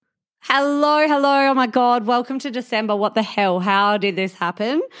Hello. Oh my God. Welcome to December. What the hell? How did this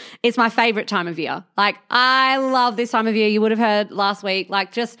happen? It's my favorite time of year. Like, I love this time of year. You would have heard last week.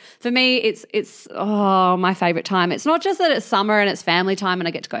 Like, just for me, it's my favorite time. It's not just that it's summer and it's family time and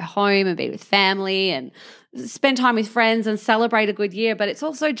I get to go home and be with family and spend time with friends and celebrate a good year, but it's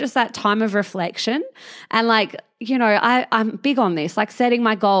also just that time of reflection. And like, you know, I'm big on this, like setting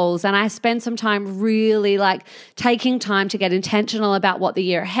my goals, and I spend some time really like taking time to get intentional about what the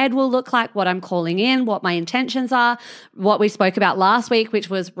year ahead will look like, what I'm calling in, what my intentions are, what we spoke about last week, which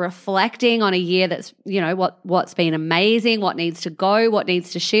was reflecting on a year that's, you know, what's been amazing, what needs to go, what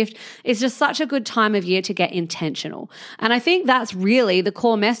needs to shift. It's just such a good time of year to get intentional. And I think that's really the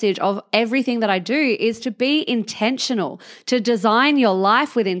core message of everything that I do, is to be intentional, to design your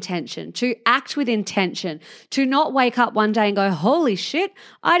life with intention, to act with intention, to not wake up one day and go, holy shit,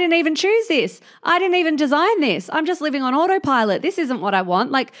 I didn't even choose this. I didn't even design this. I'm just living on autopilot. This isn't what I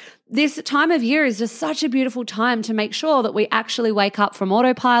want. Like, this time of year is just such a beautiful time to make sure that we actually wake up from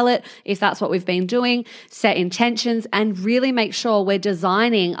autopilot, if that's what we've been doing, set intentions, and really make sure we're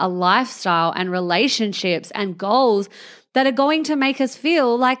designing a lifestyle and relationships and goals that are going to make us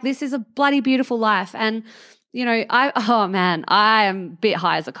feel like this is a bloody beautiful life. And you know, I am a bit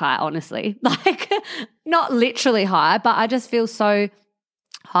high as a kite, honestly. Like, not literally high, but I just feel so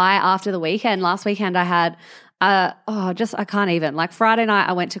high after the weekend. Last weekend I had I can't even. Like, Friday night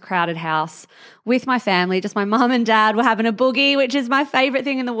I went to Crowded House with my family. Just my mum and dad were having a boogie, which is my favorite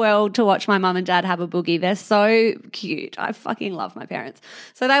thing in the world, to watch my mum and dad have a boogie. They're so cute. I fucking love my parents.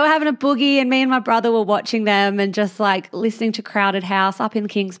 So they were having a boogie and me and my brother were watching them and just like listening to Crowded House up in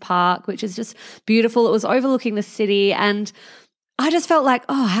Kings Park, which is just beautiful. It was overlooking the city, and I just felt like,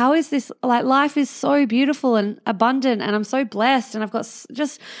 oh, how is this? Like, life is so beautiful and abundant, and I'm so blessed, and I've got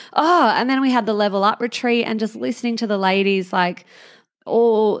and then we had the Level Up retreat, and just listening to the ladies, like,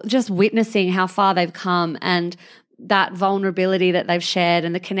 all just witnessing how far they've come, and that vulnerability that they've shared,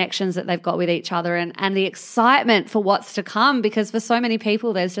 and the connections that they've got with each other, and the excitement for what's to come. Because for so many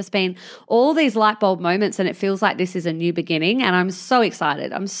people, there's just been all these light bulb moments, and it feels like this is a new beginning. And I'm so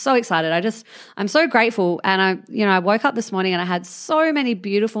excited. I'm so grateful. And I woke up this morning and I had so many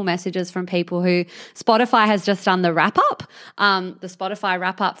beautiful messages from people who Spotify has just done the wrap up, the Spotify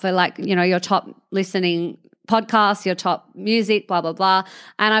wrap up for, like, you know, your top listening podcasts, your top music, blah, blah, blah.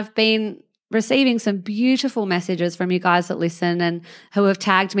 And I've been receiving some beautiful messages from you guys that listen and who have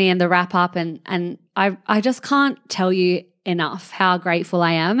tagged me in the wrap up. And I just can't tell you enough how grateful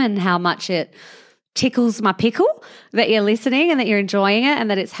I am and how much it tickles my pickle that you're listening and that you're enjoying it and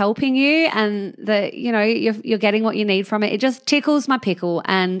that it's helping you and that, you know, you're getting what you need from it. It just tickles my pickle.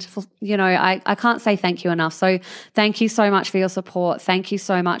 And, you know, I can't say thank you enough. So thank you so much for your support. Thank you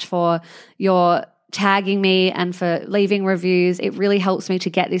so much for your tagging me and for leaving reviews. It really helps me to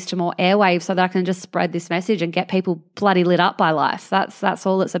get this to more airwaves so that I can just spread this message and get people bloody lit up by life. That's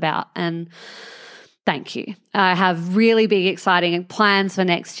all it's about. And thank you. I have really big, exciting plans for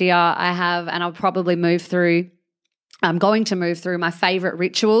next year. I'm going to move through my favorite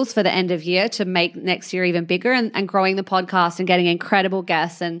rituals for the end of year to make next year even bigger, and growing the podcast and getting incredible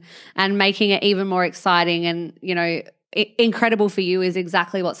guests and making it even more exciting. And, you know, incredible for you is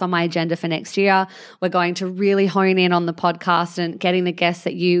exactly what's on my agenda for next year. We're going to really hone in on the podcast and getting the guests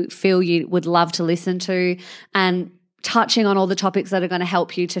that you feel you would love to listen to, and touching on all the topics that are going to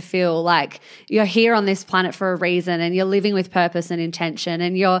help you to feel like you're here on this planet for a reason, and you're living with purpose and intention,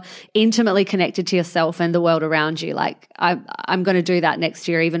 and you're intimately connected to yourself and the world around you. Like, I'm going to do that next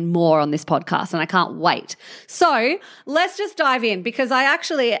year even more on this podcast, and I can't wait. So let's just dive in, because I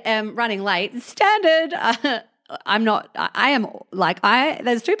actually am running late. Standard.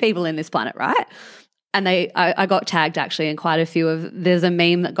 There's two people in this planet, right? And I got tagged actually in quite a few there's a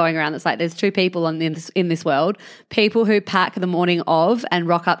meme that going around that's like, there's two people in this world, people who pack the morning of and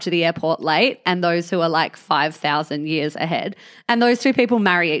rock up to the airport late, and those who are like 5,000 years ahead. And those two people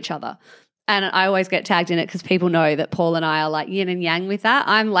marry each other. And I always get tagged in it because people know that Paul and I are like yin and yang with that.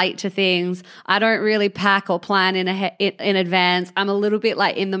 I'm late to things. I don't really pack or plan in advance. I'm a little bit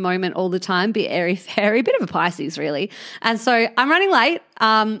like in the moment all the time, be airy-fairy, bit of a Pisces really. And so I'm running late.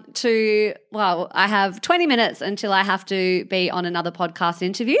 I have 20 minutes until I have to be on another podcast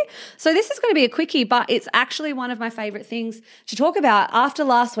interview. So this is going to be a quickie, but it's actually one of my favorite things to talk about after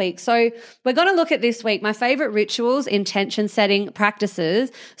last week. So we're going to look at this week, my favorite rituals, intention setting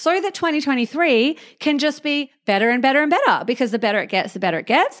practices, so that 2024 2023 can just be better and better and better, because the better it gets, the better it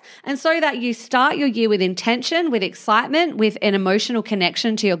gets. And so that you start your year with intention, with excitement, with an emotional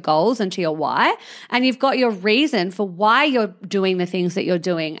connection to your goals and to your why. And you've got your reason for why you're doing the things that you're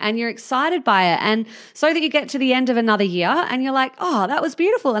doing, and you're excited by it. And so that you get to the end of another year and you're like, oh, that was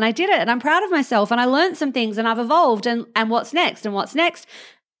beautiful. And I did it. And I'm proud of myself. And I learned some things and I've evolved. And what's next? And what's next?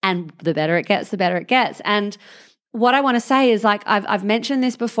 And the better it gets, the better it gets. And what I want to say is, like, I've mentioned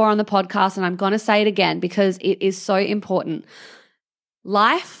this before on the podcast, and I'm going to say it again because it is so important.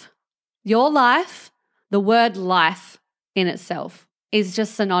 Life, your life, the word life in itself is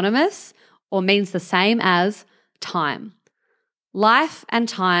just synonymous or means the same as time. Life and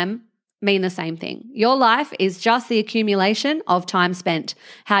time mean the same thing. Your life is just the accumulation of time spent,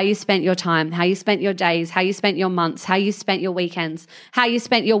 how you spent your time, how you spent your days, how you spent your months, how you spent your weekends, how you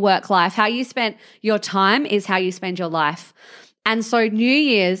spent your work life, how you spent your time is how you spend your life. And so New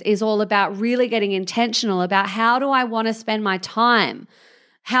Year's is all about really getting intentional about, how do I want to spend my time?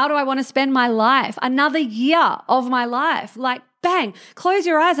 How do I want to spend my life? Another year of my life. Like, bang, close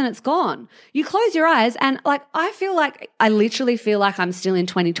your eyes and it's gone. You close your eyes and, like, I literally feel like I'm still in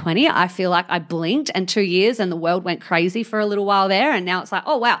 2020. I feel like I blinked and 2 years and the world went crazy for a little while there. And now it's like,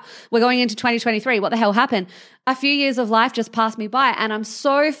 oh, wow, we're going into 2023. What the hell happened? A few years of life just passed me by, and I'm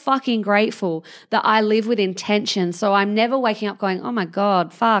so fucking grateful that I live with intention. So I'm never waking up going, oh my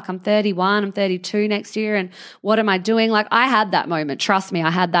God, fuck, I'm 31, I'm 32 next year, and what am I doing? Like, I had that moment. Trust me,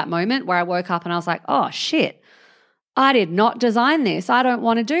 I had that moment where I woke up and I was like, oh shit, I did not design this. I don't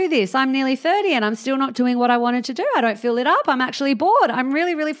want to do this. I'm nearly 30 and I'm still not doing what I wanted to do. I don't feel lit up. I'm actually bored. I'm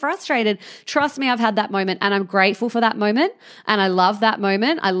really, really frustrated. Trust me, I've had that moment, and I'm grateful for that moment. And I love that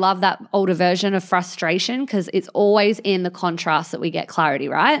moment. I love that older version of frustration, because it's always in the contrast that we get clarity,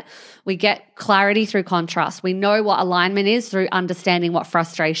 right? We get clarity through contrast. We know what alignment is through understanding what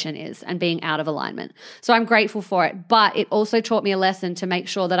frustration is and being out of alignment. So I'm grateful for it. But it also taught me a lesson to make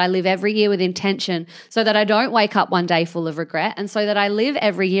sure that I live every year with intention, so that I don't wake up one day full of regret, and so that I live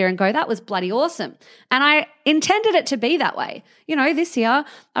every year and go, that was bloody awesome. And I intended it to be that way. You know, this year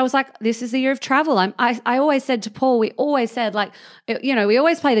I was like, this is the year of travel. I always said to Paul, we always said, like, you know, we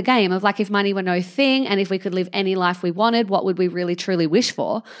always play the game of, like, if money were no thing and if we could live any life we wanted, what would we really truly wish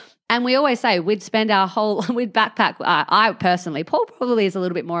for? And we always say we'd spend we'd backpack. I personally, Paul probably is a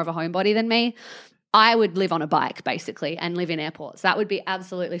little bit more of a homebody than me. I would live on a bike basically and live in airports. That would be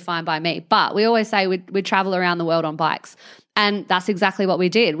absolutely fine by me. But we always say we'd travel around the world on bikes. And that's exactly what we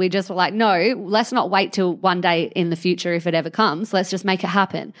did. We just were like, no, let's not wait till one day in the future if it ever comes. Let's just make it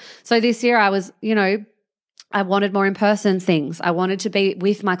happen. So this year I was, you know, I wanted more in-person things. I wanted to be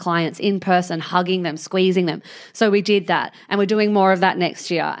with my clients in person, hugging them, squeezing them. So we did that, and we're doing more of that next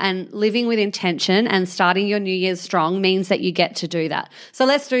year. And living with intention and starting your New Year's strong means that you get to do that. So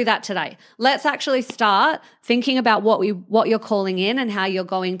let's do that today. Let's actually start thinking about what you're calling in and how you're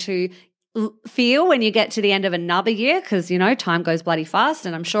going to feel when you get to the end of another year, because, you know, time goes bloody fast,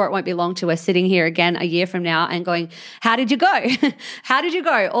 and I'm sure it won't be long till we're sitting here again a year from now and going, how did you go? How did you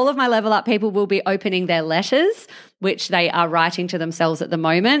go? All of my level up people will be opening their letters, which they are writing to themselves at the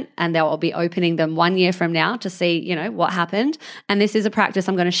moment, and they'll be opening them 1 year from now to see, you know, what happened. And this is a practice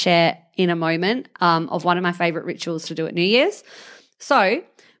I'm going to share in a moment of one of my favorite rituals to do at New Year's. So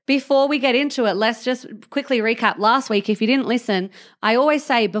before we get into it, let's just quickly recap last week. If you didn't listen, I always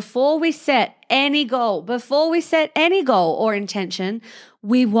say before we set any goal or intention,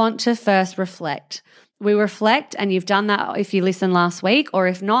 we want to first reflect. We reflect, and you've done that if you listened last week, or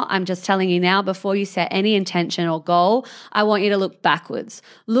if not, I'm just telling you now, before you set any intention or goal, I want you to look backwards.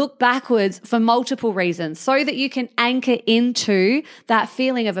 Look backwards for multiple reasons, so that you can anchor into that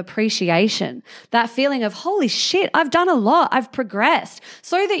feeling of appreciation, that feeling of, holy shit, I've done a lot, I've progressed,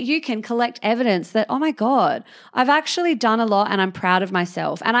 so that you can collect evidence that, oh my God, I've actually done a lot and I'm proud of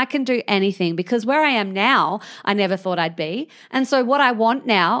myself and I can do anything, because where I am now, I never thought I'd be. And so what I want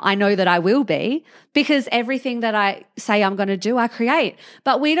now, I know that I will be, because everything that I say I'm going to do, I create.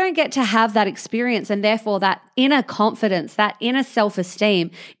 But we don't get to have that experience, and therefore that inner confidence, that inner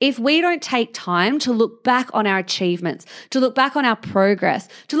self-esteem, if we don't take time to look back on our achievements, to look back on our progress,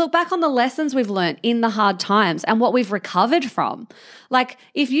 to look back on the lessons we've learned in the hard times and what we've recovered from. Like,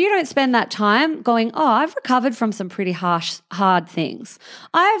 if you don't spend that time going, oh, I've recovered from some pretty hard things.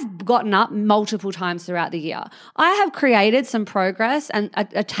 I've gotten up multiple times throughout the year. I have created some progress and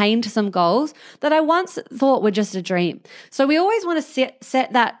attained some goals that I once thought were just a dream. So we always want to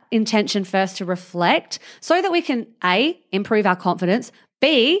set that intention first to reflect, so that we can A, improve our confidence,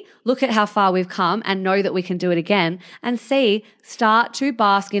 B, look at how far we've come and know that we can do it again. And C, start to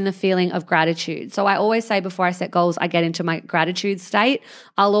bask in the feeling of gratitude. So I always say before I set goals, I get into my gratitude state.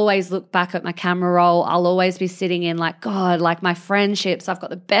 I'll always look back at my camera roll. I'll always be sitting in like, God, like my friendships. I've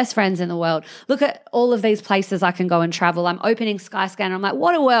got the best friends in the world. Look at all of these places I can go and travel. I'm opening Skyscanner. I'm like,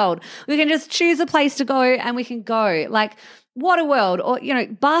 what a world. We can just choose a place to go and we can go. Like, what a world. Or,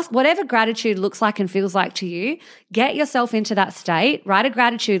 bask, whatever gratitude looks like and feels like to you, get yourself into that state, write a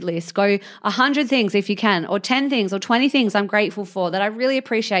gratitude list, go 100 things if you can, or 10 things or 20 things I'm grateful for that I really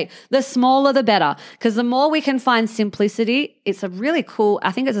appreciate. The smaller, the better, because the more we can find simplicity, it's a really cool,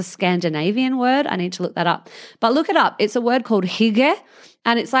 I think it's a Scandinavian word. I need to look that up, but look it up. It's a word called hygge,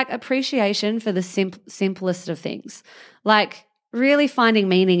 and it's like appreciation for the simplest of things. Like really finding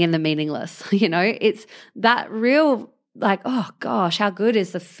meaning in the meaningless, it's that real, like, oh gosh, how good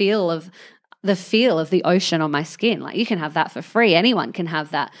is the feel of the ocean on my skin? Like you can have that for free. Anyone can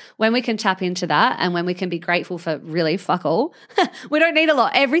have that. When we can tap into that and when we can be grateful for really fuck all, we don't need a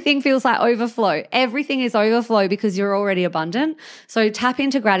lot. Everything feels like overflow. Everything is overflow because you're already abundant. So tap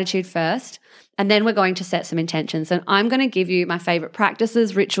into gratitude first. And then we're going to set some intentions. And I'm going to give you my favorite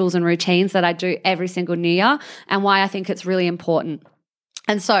practices, rituals, and routines that I do every single New Year and why I think it's really important.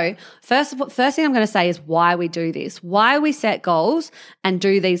 And so first thing I'm going to say is why we do this, why we set goals and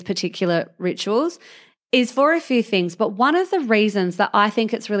do these particular rituals is for a few things. But one of the reasons that I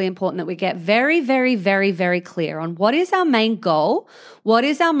think it's really important that we get very, very, very, very clear on what is our main goal, what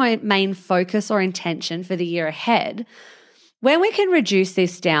is our main focus or intention for the year ahead. When we can reduce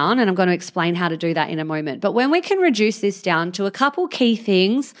this down, and I'm going to explain how to do that in a moment, but when we can reduce this down to a couple key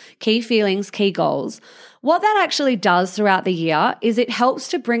things, key feelings, key goals, what that actually does throughout the year is it helps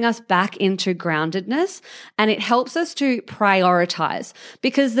to bring us back into groundedness and it helps us to prioritize,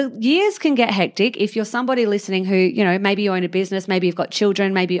 because the years can get hectic. If you're somebody listening who, maybe you own a business, maybe you've got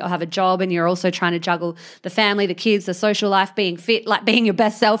children, maybe you have a job and you're also trying to juggle the family, the kids, the social life, being fit, like being your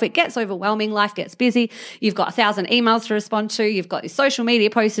best self, it gets overwhelming. Life gets busy. You've got 1,000 emails to respond to. You've got your social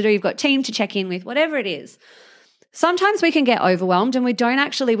media posts to do. You've got team to check in with, whatever it is. Sometimes we can get overwhelmed and we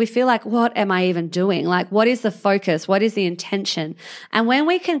feel like, what am I even doing? Like, what is the focus? What is the intention? And when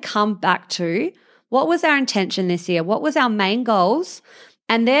we can come back to what was our intention this year? What was our main goals?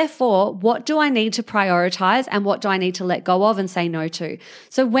 And therefore, what do I need to prioritize and what do I need to let go of and say no to?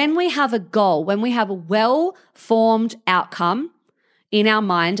 So when we have a goal, when we have a well-formed outcome in our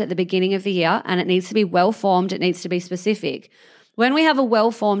mind at the beginning of the year, and it needs to be well-formed, it needs to be specific. When we have a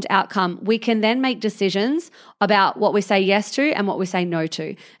well-formed outcome, we can then make decisions about what we say yes to and what we say no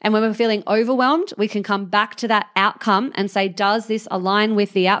to. And when we're feeling overwhelmed, we can come back to that outcome and say, does this align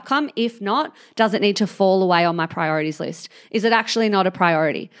with the outcome? If not, does it need to fall away on my priorities list? Is it actually not a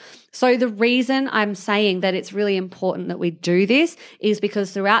priority? So the reason I'm saying that it's really important that we do this is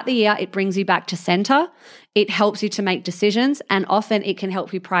because throughout the year, it brings you back to center. It helps you to make decisions, and often it can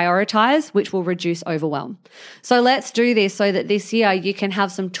help you prioritize, which will reduce overwhelm. So let's do this so that this year you can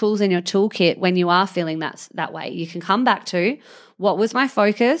have some tools in your toolkit when you are feeling that way. You can come back to what was my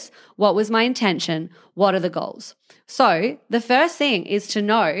focus, what was my intention, what are the goals. So the first thing is to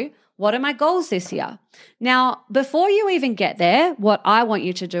know, what are my goals this year? Now, before you even get there, what I want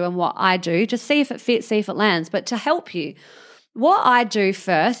you to do and what I do, just see if it fits, see if it lands. But to help you, what I do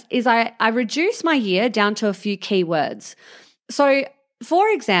first is I reduce my year down to a few keywords. So, for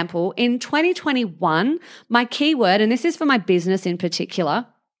example, in 2021, my keyword, and this is for my business in particular,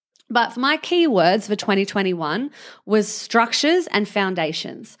 but my keywords for 2021 was structures and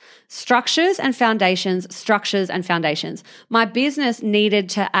foundations. Structures and foundations, structures and foundations. My business needed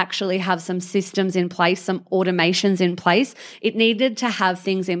to actually have some systems in place, some automations in place. It needed to have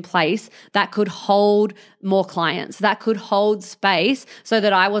things in place that could hold more clients, that could hold space so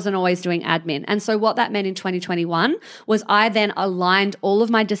that I wasn't always doing admin. And so what that meant in 2021 was I then aligned all of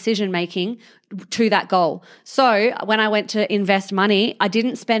my decision making to that goal. So when I went to invest money, I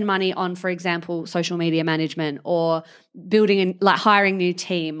didn't spend money on, for example, social media management or building like hiring new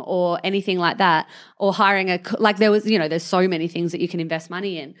team or anything like that, or hiring there's so many things that you can invest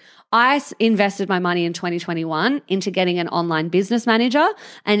money in. I invested my money in 2021 into getting an online business manager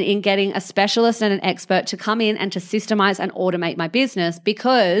and in getting a specialist and an expert to come in and to systemize and automate my business,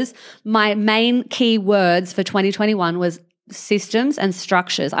 because my main key words for 2021 was systems and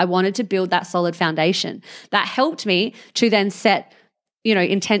structures. I wanted to build that solid foundation that helped me to then set,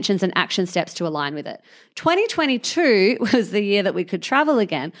 intentions and action steps to align with it. 2022 was the year that we could travel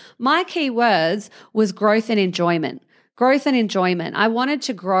again. My key words was growth and enjoyment. growth and enjoyment. I wanted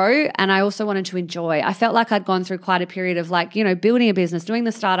to grow and I also wanted to enjoy. I felt like I'd gone through quite a period of building a business, doing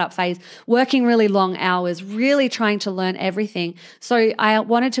the startup phase, working really long hours, really trying to learn everything. So I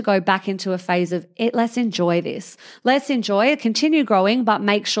wanted to go back into a phase of let's enjoy this. Let's enjoy, continue growing, but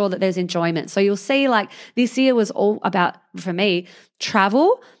make sure that there's enjoyment. So you'll see this year was all about, for me,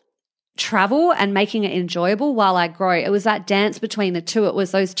 travel and making it enjoyable while I grow. It was that dance between the two. It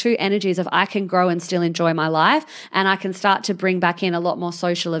was those two energies of I can grow and still enjoy my life, and I can start to bring back in a lot more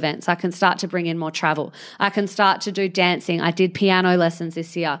social events. I can start to bring in more travel. I can start to do dancing. I did piano lessons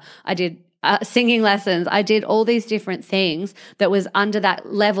this year. I did singing lessons. I did all these different things that was under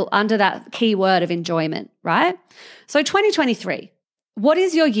that level, under that key word of enjoyment, right? So 2023, what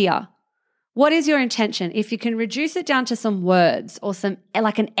is your year? What is your intention? If you can reduce it down to some words or some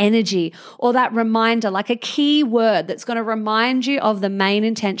an energy or that reminder, like a key word that's going to remind you of the main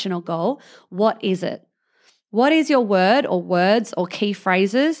intentional goal, what is it? What is your word or words or key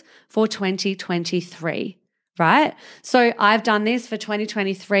phrases for 2023, right? So I've done this for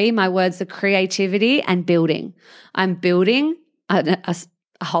 2023. My words are creativity and building. I'm building a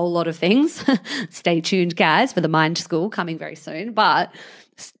whole lot of things. Stay tuned, guys, for the Mind School coming very soon. But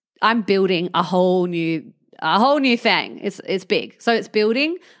I'm building a whole new thing. It's big. So it's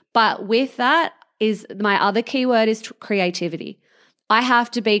building, but with that is my other keyword is creativity. I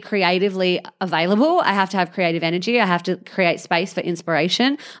have to be creatively available. I have to have creative energy. I have to create space for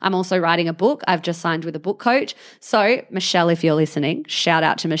inspiration. I'm also writing a book. I've just signed with a book coach. So Michelle, if you're listening, shout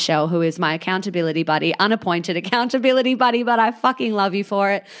out to Michelle, who is my accountability buddy, unappointed accountability buddy, but I fucking love you for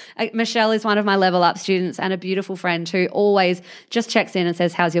it. Michelle is one of my Level Up students and a beautiful friend who always just checks in and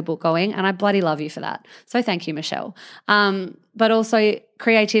says, how's your book going? And I bloody love you for that. So thank you, Michelle. But also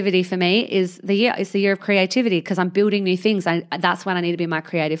creativity for me is the year. It's the year of creativity because I'm building new things. That's when I need to be in my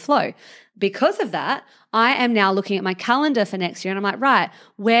creative flow. Because of that, I am now looking at my calendar for next year and I'm like, right,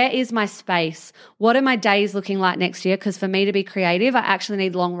 where is my space? What are my days looking like next year? Because for me to be creative, I actually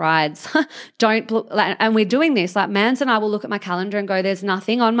need long rides. And we're doing this. Mans and I will look at my calendar and go, there's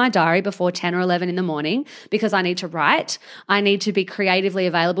nothing on my diary before 10 or 11 in the morning because I need to write. I need to be creatively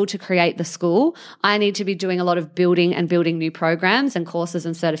available to create the school. I need to be doing a lot of building new programs and courses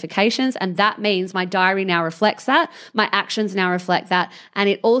and certifications. And that means my diary now reflects that. My actions now reflect that. And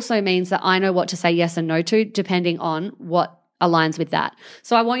it also means that I know what to say yes and no to, depending on what aligns with that.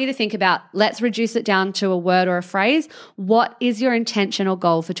 So I want you to think about, let's reduce it down to a word or a phrase. What is your intention or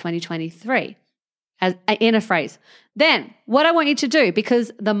goal for 2023 in a phrase? Then what I want you to do,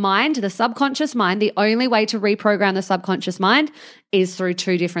 because the subconscious mind, the only way to reprogram the subconscious mind is through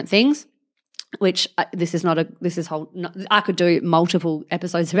two different things. Which I could do multiple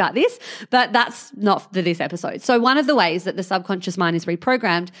episodes about this, but that's not for this episode. So one of the ways that the subconscious mind is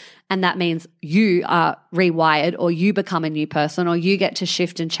reprogrammed, and that means you are rewired or you become a new person or you get to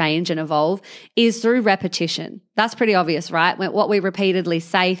shift and change and evolve, is through repetition. That's pretty obvious, right? What we repeatedly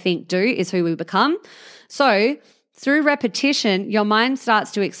say, think, do is who we become. So through repetition, your mind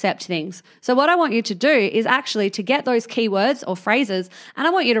starts to accept things. So what I want you to do is actually to get those keywords or phrases, and I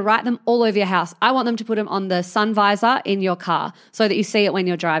want you to write them all over your house. I want them to put them on the sun visor in your car so that you see it when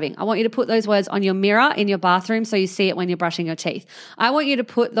you're driving. I want you to put those words on your mirror in your bathroom so you see it when you're brushing your teeth. I want you to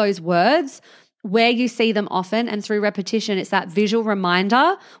put those words where you see them often, and through repetition, it's that visual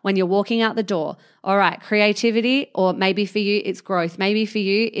reminder when you're walking out the door. All right, creativity, or maybe for you, it's growth. Maybe for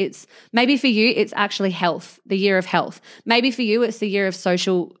you, it's actually health, the year of health. Maybe for you, it's the year of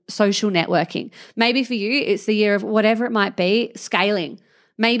social networking. Maybe for you, it's the year of whatever it might be, scaling.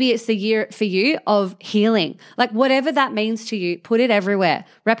 Maybe it's the year for you of healing. Whatever that means to you, put it everywhere.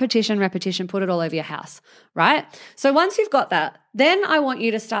 Repetition, put it all over your house, right? So once you've got that, then I want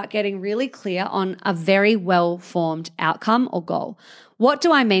you to start getting really clear on a very well-formed outcome or goal. What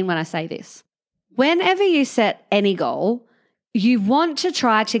do I mean when I say this? Whenever you set any goal, you want to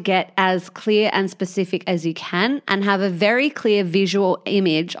try to get as clear and specific as you can and have a very clear visual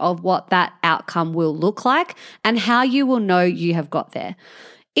image of what that outcome will look like and how you will know you have got there.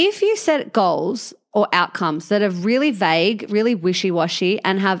 If you set goals or outcomes that are really vague, really wishy-washy,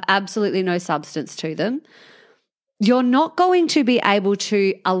 and have absolutely no substance to them, you're not going to be able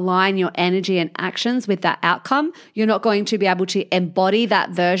to align your energy and actions with that outcome. You're not going to be able to embody that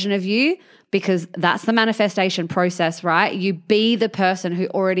version of you, because that's the manifestation process, right? You be the person who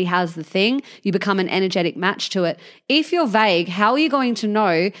already has the thing. You become an energetic match to it. If you're vague, how are you going to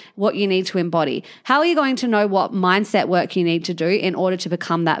know what you need to embody? How are you going to know what mindset work you need to do in order to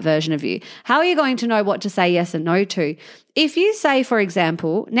become that version of you? How are you going to know what to say yes and no to? If you say, for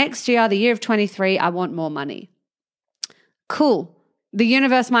example, next year, the year of 23, I want more money. Cool. The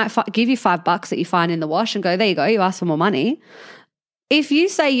universe might give you $5 that you find in the wash and go, there you go, you ask for more money. If you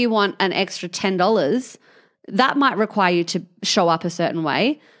say you want an extra $10, that might require you to show up a certain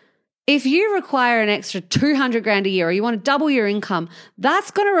way. If you require an extra $200,000 a year or you want to double your income,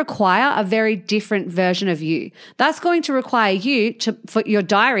 that's going to require a very different version of you. That's going to require you for your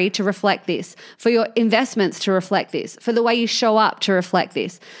diary to reflect this, for your investments to reflect this, for the way you show up to reflect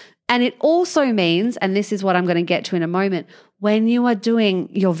this. And it also means, and this is what I'm going to get to in a moment, when you are doing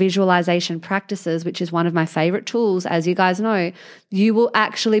your visualization practices, which is one of my favorite tools, as you guys know, you will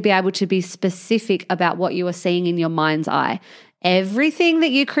actually be able to be specific about what you are seeing in your mind's eye. Everything that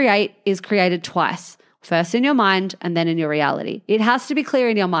you create is created twice, first in your mind and then in your reality. It has to be clear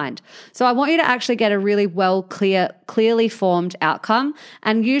in your mind. So I want you to actually get a really clearly formed outcome.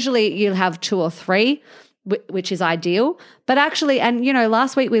 And usually you'll have 2 or 3, which is ideal. But actually, and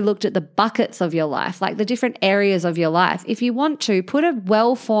last week we looked at the buckets of your life, like the different areas of your life. If you want to, put a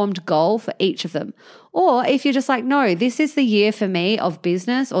well-formed goal for each of them. Or if you're just like, no, this is the year for me of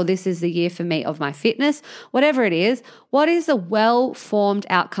business, or this is the year for me of my fitness, whatever it is, what is the well-formed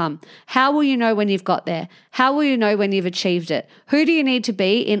outcome? How will you know when you've got there? How will you know when you've achieved it? Who do you need to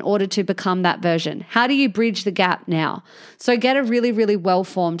be in order to become that version? How do you bridge the gap now? So get a really, really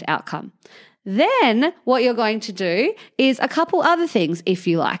well-formed outcome. Then what you're going to do is a couple other things, if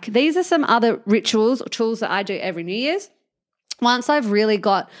you like. These are some other rituals or tools that I do every New Year's. Once I've really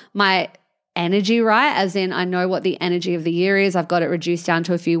got my energy right, as in I know what the energy of the year is, I've got it reduced down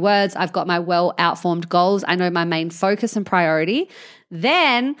to a few words, I've got my well outformed goals, I know my main focus and priority,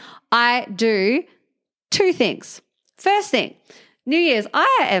 then I do 2 things. First thing, New Year's,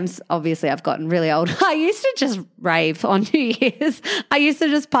 I've gotten really old. I used to just rave on New Year's. I used to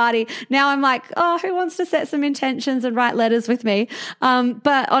just party. Now I'm like, who wants to set some intentions and write letters with me?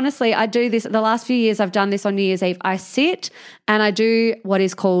 But honestly, I do this. The last few years I've done this on New Year's Eve. I sit and I do what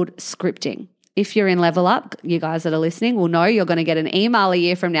is called scripting. If you're in Level Up, you guys that are listening will know you're going to get an email a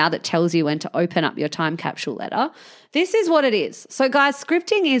year from now that tells you when to open up your time capsule letter. This is what it is. So guys,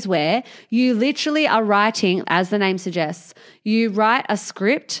 scripting is where you literally are writing, as the name suggests, you write a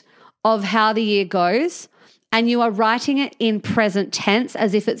script of how the year goes, and you are writing it in present tense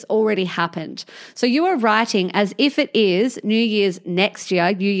as if it's already happened. So you are writing as if it is New Year's next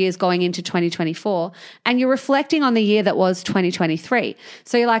year, New Year's going into 2024, and you're reflecting on the year that was 2023.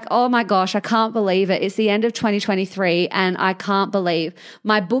 So you're like, oh my gosh, I can't believe it. It's the end of 2023 and I can't believe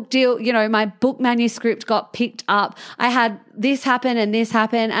my book deal, my book manuscript got picked up. I had this happen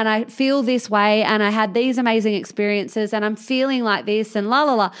and I feel this way and I had these amazing experiences and I'm feeling like this and la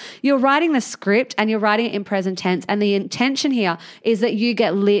la la. You're writing the script and you're writing it in present tense, and the intention here is that you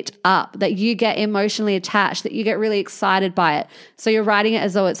get lit up, that you get emotionally attached, that you get really excited by it. So you're writing it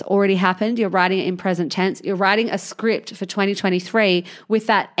as though it's already happened. You're writing it in present tense. You're writing a script for 2023 with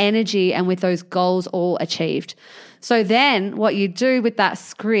that energy and with those goals all achieved. So then what you do with that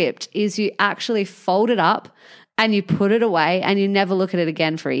script is you actually fold it up and you put it away and you never look at it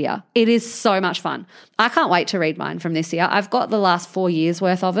again for a year. It is so much fun. I can't wait to read mine from this year. I've got the last 4 years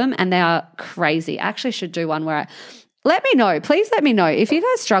worth of them and they are crazy. I actually should do one where let me know. Please let me know. If you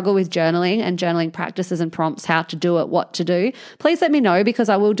guys struggle with journaling and journaling practices and prompts, how to do it, what to do, please let me know, because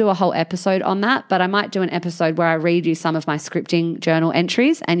I will do a whole episode on that. But I might do an episode where I read you some of my scripting journal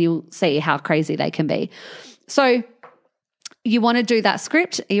entries and you'll see how crazy they can be. So you want to do that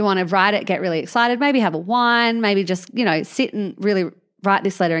script, you want to write it, get really excited, maybe have a wine, maybe just, sit and really write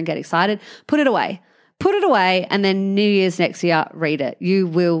this letter and get excited. Put it away, and then New Year's next year, read it. You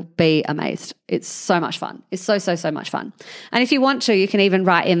will be amazed. It's so much fun. It's so, so, so much fun. And if you want to, you can even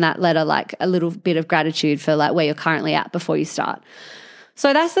write in that letter like a little bit of gratitude for like where you're currently at before you start.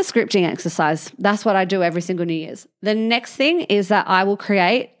 So that's the scripting exercise. That's what I do every single New Year's. The next thing is that I will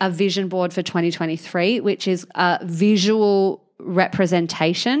create a vision board for 2023, which is a visual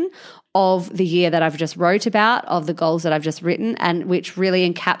representation of the year that I've just wrote about, of the goals that I've just written, and which really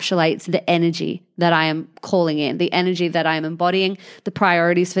encapsulates the energy that I am calling in, the energy that I am embodying, the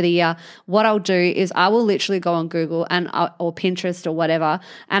priorities for the year. What I'll do is I will literally go on Google or Pinterest or whatever,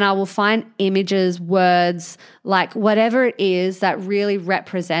 and I will find images, words, like whatever it is that really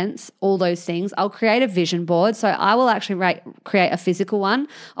represents all those things. I'll create a vision board. So I will actually create a physical one.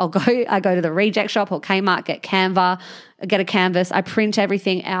 I go to the Reject Shop or Kmart, get Canva, get a canvas, I print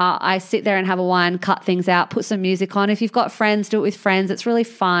everything out, I sit there and have a wine, cut things out, put some music on. If you've got friends, do it with friends. It's really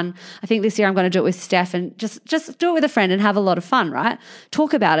fun. I think this year I'm going to do it with Steph and just do it with a friend and have a lot of fun, right?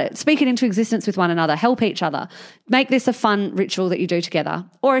 Talk about it, speak it into existence with one another, help each other. Make this a fun ritual that you do together.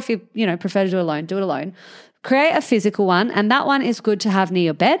 Or if you prefer to do it alone, do it alone. Create a physical one, and that one is good to have near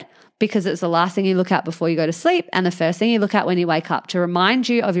your bed. because it's the last thing you look at before you go to sleep and the first thing you look at when you wake up, to remind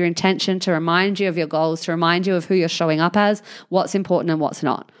you of your intention, to remind you of your goals, to remind you of who you're showing up as, what's important and what's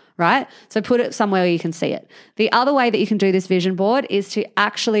not. Right? So put it somewhere where you can see it. The other way that you can do this vision board is to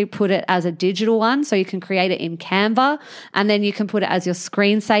actually put it as a digital one. So you can create it in Canva, and then you can put it as your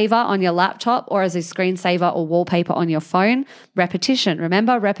screensaver on your laptop or as a screensaver or wallpaper on your phone. Repetition.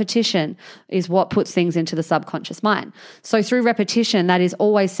 Remember, repetition is what puts things into the subconscious mind. So through repetition, that is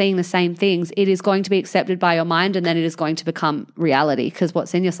always seeing the same things, it is going to be accepted by your mind, and then it is going to become reality, because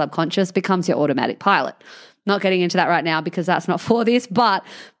what's in your subconscious becomes your automatic pilot. Not getting into that right now because that's not for this, but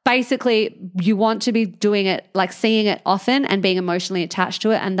basically you want to be doing it, like seeing it often and being emotionally attached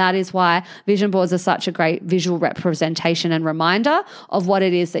to it. And that is why vision boards are such a great visual representation and reminder of what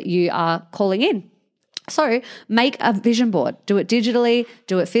it is that you are calling in. So make a vision board, do it digitally,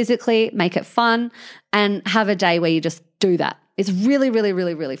 do it physically, make it fun, and have a day where you just do that. It's really, really,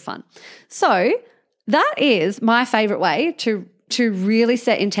 really, really fun. So that is my favorite way to really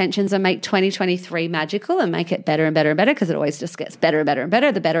set intentions and make 2023 magical and make it better and better and better, because it always just gets better and better and better.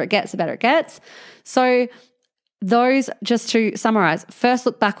 The better it gets, the better it gets. So those, just to summarize, first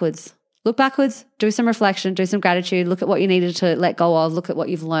look backwards. Look backwards, do some reflection, do some gratitude, look at what you needed to let go of, look at what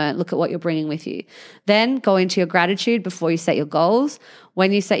you've learned, look at what you're bringing with you. Then go into your gratitude before you set your goals.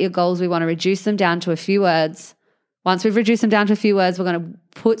 When you set your goals, we want to reduce them down to a few words. Once we've reduced them down to a few words, we're going to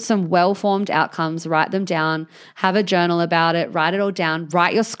put some well-formed outcomes, write them down, have a journal about it, write it all down,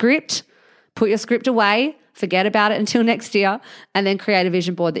 write your script, put your script away, forget about it until next year, and then create a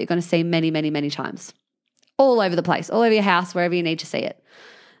vision board that you're going to see many, many, many times. All over the place, all over your house, wherever you need to see it.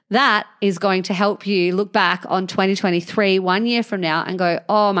 That is going to help you look back on 2023 1 year from now and go,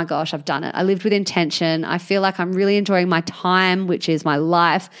 oh my gosh, I've done it. I lived with intention. I feel like I'm really enjoying my time, which is my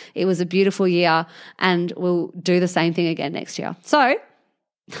life. It was a beautiful year, and we'll do the same thing again next year. So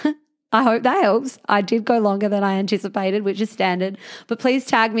I hope that helps. I did go longer than I anticipated, which is standard. But please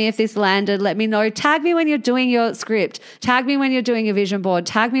tag me if this landed. Let me know. Tag me when you're doing your script. Tag me when you're doing your vision board.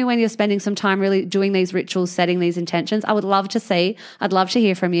 Tag me when you're spending some time really doing these rituals, setting these intentions. I would love to see. I'd love to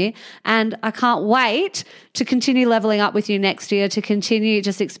hear from you. And I can't wait to continue leveling up with you next year, to continue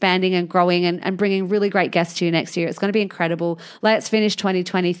just expanding and growing and bringing really great guests to you next year. It's going to be incredible. Let's finish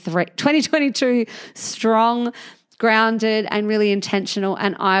 2022 strong, grounded, and really intentional.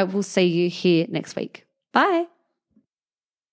 And I will see you here next week. Bye.